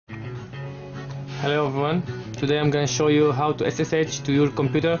Hello everyone, today I'm going to show you how to SSH to your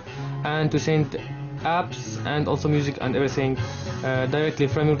computer and to send apps and also music and everything directly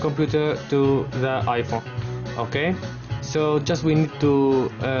from your computer to the iPhone. Okay, so just we need to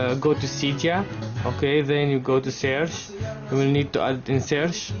go to Cydia. Okay, then you go to search. You will need to add in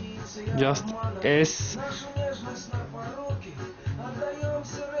search just S,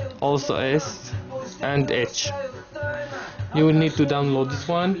 also S and H. You will need to download this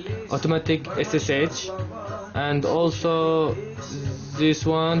one, automatic SSH, and also this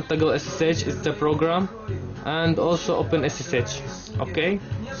one, Toggle SSH is the program, and also Open SSH. Okay,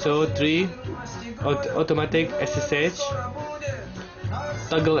 so 3 automatic SSH,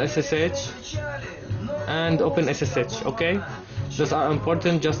 Toggle SSH, and Open SSH. Okay, those are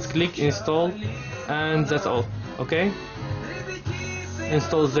important. Just click install, and that's all. Okay,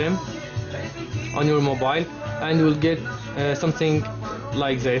 install them on your mobile, and you will get something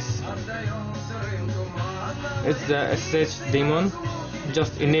like this. It's the SSH daemon.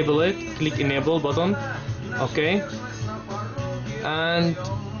 Just enable it, click enable button. Okay, and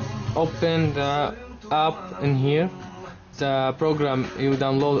open the app in here. The program you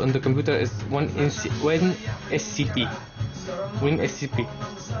download on the computer is WinSCP.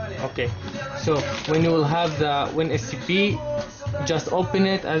 Okay, so when you will have the WinSCP, just open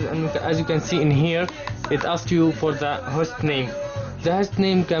it. As you can see in here, it asks you for the host name. The host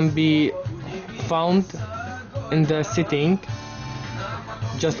name can be found in the setting.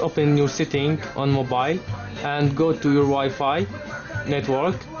 Just open your setting on mobile and go to your Wi-Fi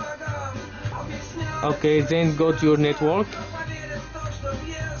network. Okay, then go to your network,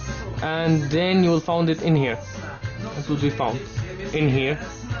 and then you will find it in here. It will be found in here,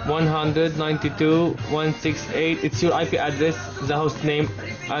 192.168. It's your IP address, the host name,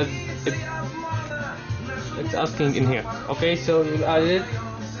 as it's asking in here. Okay, so you add it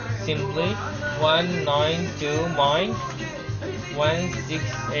simply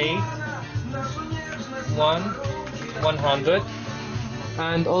 192.168.100,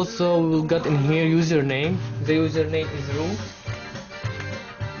 and also we'll get in here username. The username is root,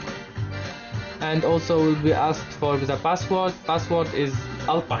 and also will be asked for the password. Password is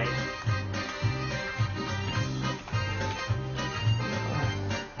Alpine.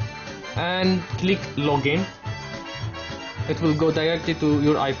 And click login. It will go directly to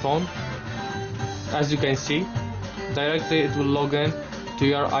your iPhone. As you can see, directly it will log in to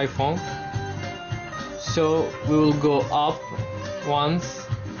your iPhone. So we will go up once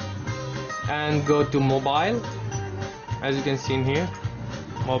and go to mobile, as you can see in here,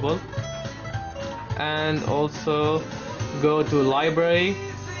 mobile, and also go to library.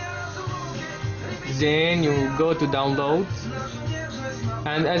 Then you will go to downloads,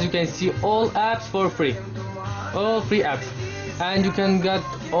 and as you can see, all apps for free, all free apps, and you can get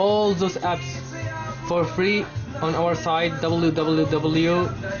all those apps for free on our site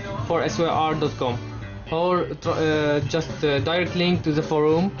www.4syr.com, or just direct link to the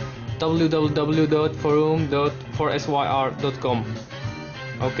forum www.forum.4syr.com.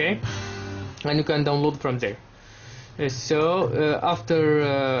 okay, and you can download from there. So after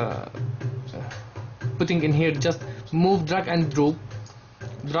putting in here, just move, drag and drop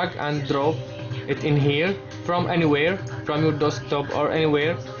it in here from anywhere, from your desktop or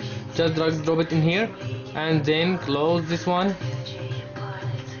anywhere. Just drag drop it in here, and then close this one.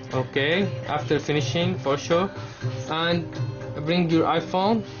 Okay, after finishing for sure, and bring your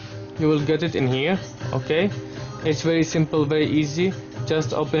iPhone, you will get it in here. Okay, it's very simple, very easy.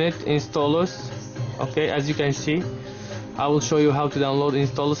 Just open it, installers. Okay, as you can see, I will show you how to download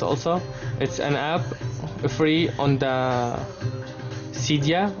installers also. It's an app free on the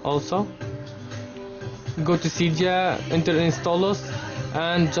Cydia also. Go to Cydia, enter installers,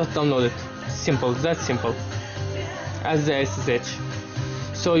 and just download it. Simple, that's simple as the SSH.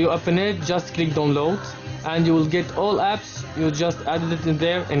 So you open it, just click download, and you will get all apps. You just add it in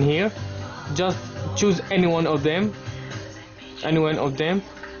there and here. Just choose any one of them,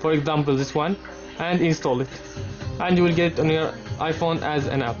 for example this one, and install it, and you will get it on your iPhone as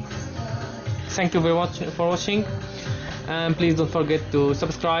an app. Thank you very much for watching, and please don't forget to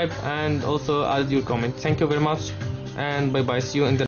subscribe and also add your comment. Thank you very much, and bye bye. See you in the